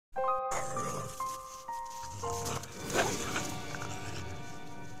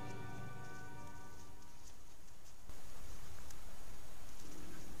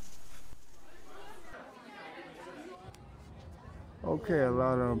Okay, a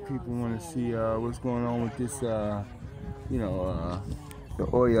lot of people want to see what's going on with this, the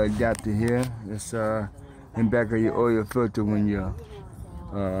oil adapter here. It's in back of your oil filter when your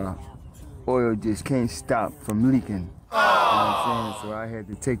oil just can't stop from leaking. You know what I'm saying? So I had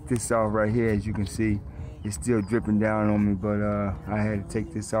to take this off right here. As you can see, it's still dripping down on me, but I had to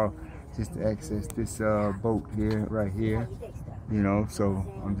take this off just to access this boat here, right here. You know, so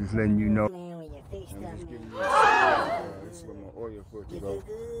I'm just letting you know. I'm just giving you this is where my oil filter go.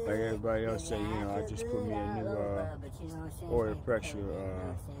 Like everybody else say, you know, I just put me a new oil pressure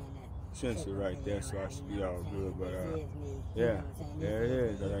sensor right there, so I should be all good. But yeah, there it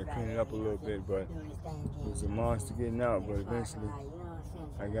is. I gotta clean it up a little bit, but it was a monster getting out. But eventually,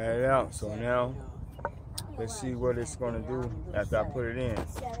 I got it out. So now, let's see what it's gonna do after I put it in.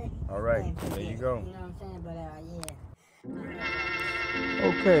 All right, there you go.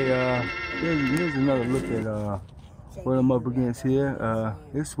 Okay, here's another look at what I'm up against here.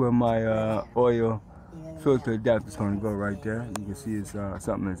 This is where my oil filter adapter is going to go right there. You can see it's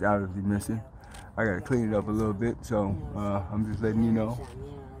something that's obviously missing. I got to clean it up a little bit, so I'm just letting you know.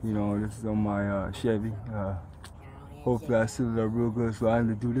 You know, this is on my Chevy. Hopefully I seal it up real good so I don't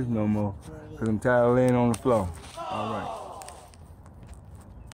have to do this no more, because I'm tired of laying on the floor. All right.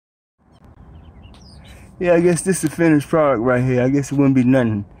 Yeah, I guess this is the finished product right here. I guess it wouldn't be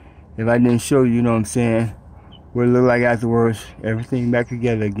nothing if I didn't show you, you know what I'm saying, what it looked like afterwards. Everything back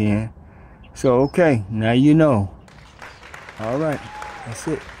together again. So, okay, now you know. All right, that's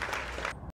it.